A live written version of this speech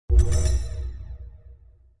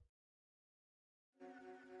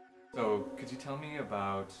So could you tell me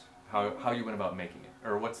about how you went about making it,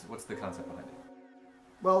 or what's the concept behind it?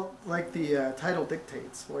 Well, like the title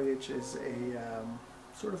dictates, Voyage is a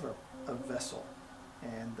sort of a vessel,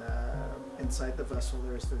 and inside the vessel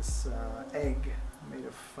there's this egg made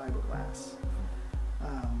of fiberglass,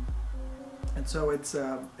 and so it's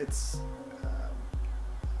a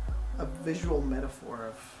visual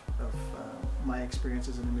metaphor of my experience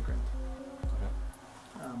as an immigrant. Okay.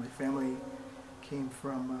 My family came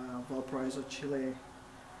from Valparaiso, Chile,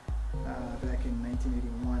 back in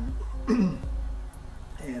 1981.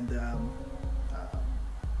 And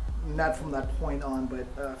not from that point on, but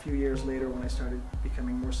a few years later when I started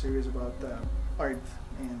becoming more serious about art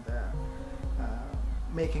and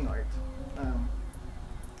making art,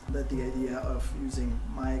 that the idea of using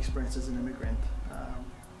my experience as an immigrant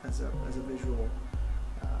as a visual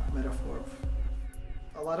metaphor.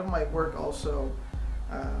 A lot of my work also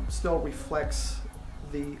still reflects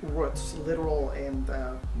the roots, literal and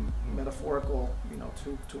metaphorical,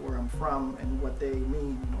 to where I'm from and what they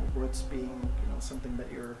mean. Roots being, something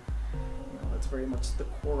that you're, that's very much the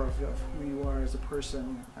core of who you are as a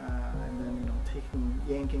person, and then,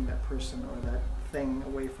 yanking that person or that thing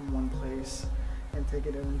away from one place and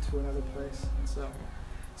taking it into another place. And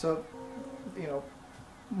so,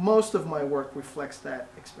 most of my work reflects that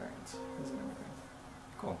experience as an immigrant.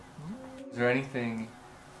 Cool. Is there anything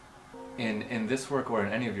in this work or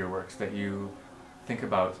in any of your works that you think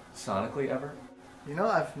about sonically ever?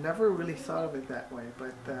 I've never really thought of it that way,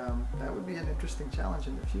 but that would be an interesting challenge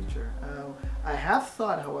in the future. I have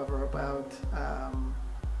thought, however, about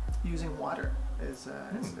using water as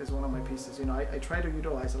one of my pieces. I try to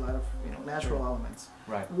utilize a lot of natural elements.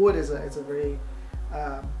 Right. Wood is a very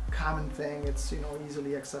common thing. It's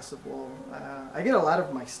easily accessible. I get a lot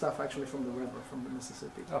of my stuff actually from the river, from the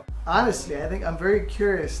Mississippi. Oh. Honestly, I think I'm very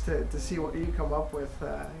curious to see what you come up with.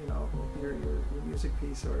 Your music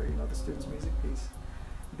piece, or the student's music piece,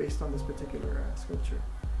 based on this particular sculpture.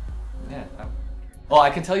 Yeah. Well, I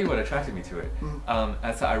can tell you what attracted me to it.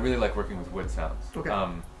 Mm-hmm. I really like working with wood sounds. Okay.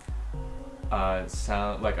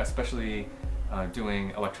 Sound, like especially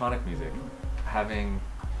doing electronic music, having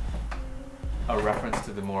a reference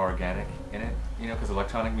to the more organic in it, because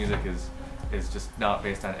electronic music is just not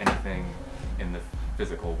based on anything in the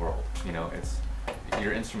physical world. It's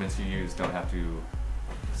your instruments you use don't have to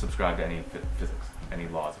subscribe to any physics, any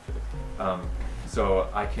laws of physics. So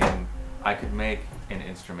I could make an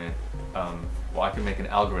instrument. I could make an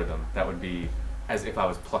algorithm that would be as if I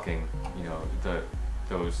was plucking,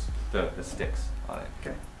 the sticks on it.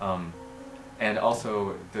 Okay. And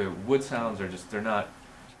also the wood sounds are they're not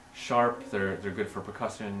sharp. They're good for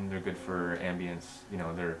percussion. They're good for ambience.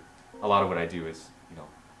 A lot of what I do is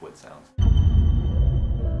wood sounds.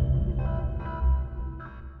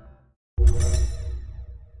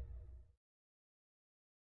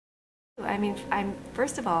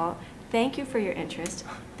 First of all, thank you for your interest.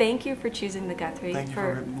 Thank you for choosing the Guthrie. Thank you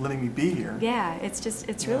for letting me be here. Yeah,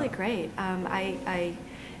 it's really great. I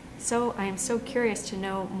am so curious to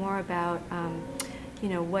know more about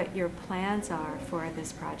what your plans are for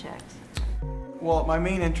this project. Well, my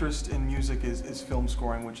main interest in music is film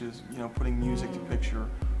scoring, which is putting music to picture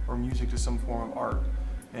or music to some form of art,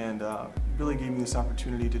 and really gave me this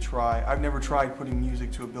opportunity to try. I've never tried putting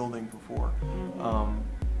music to a building before,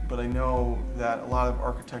 but I know that a lot of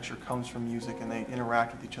architecture comes from music and they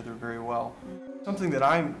interact with each other very well. Something that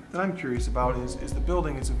I'm curious about is the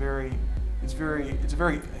building. It's a very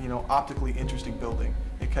optically interesting building.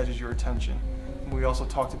 It catches your attention. And we also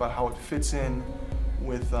talked about how it fits in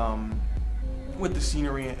with the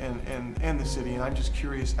scenery and the city, and I'm just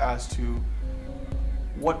curious as to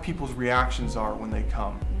what people's reactions are when they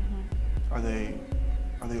come. Are they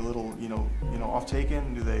a little off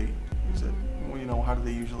taken? How do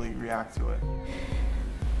they usually react to it?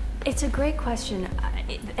 It's a great question,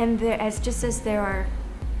 and just as there are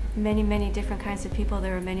many different kinds of people,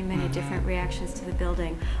 there are many different reactions to the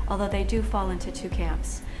building, although they do fall into two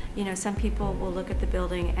camps. Some people will look at the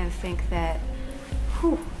building and think that,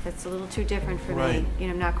 whew, that's a little too different for me.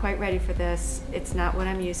 I'm not quite ready for this. It's not what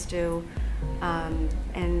I'm used to, and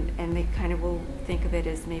they kind of will think of it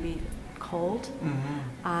as maybe cold.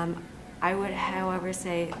 I would, however,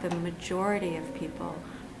 say the majority of people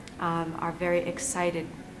are very excited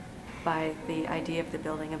by the idea of the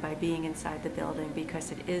building and by being inside the building,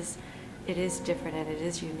 because it is different and it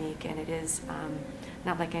is unique and it is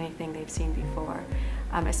not like anything they've seen before,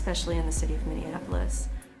 especially in the city of Minneapolis.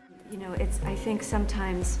 I think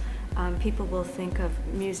sometimes people will think of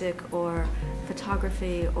music or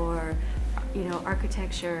photography or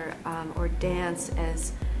architecture or dance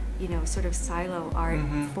as you know, sort of silo art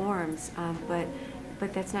Mhm. forms,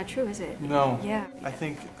 but that's not true, is it? No. Yeah. I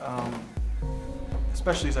think,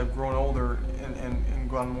 especially as I've grown older and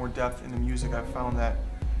gone more depth into music, I've found that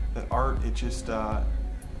art, it just,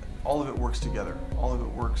 all of it works together. All of it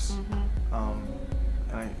works.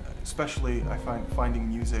 And especially I find finding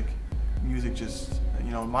music just,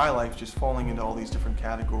 you know, in my life, just falling into all these different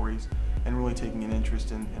categories and really taking an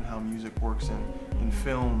interest in how music works in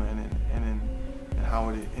film and in how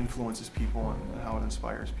it influences people and how it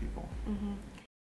inspires people.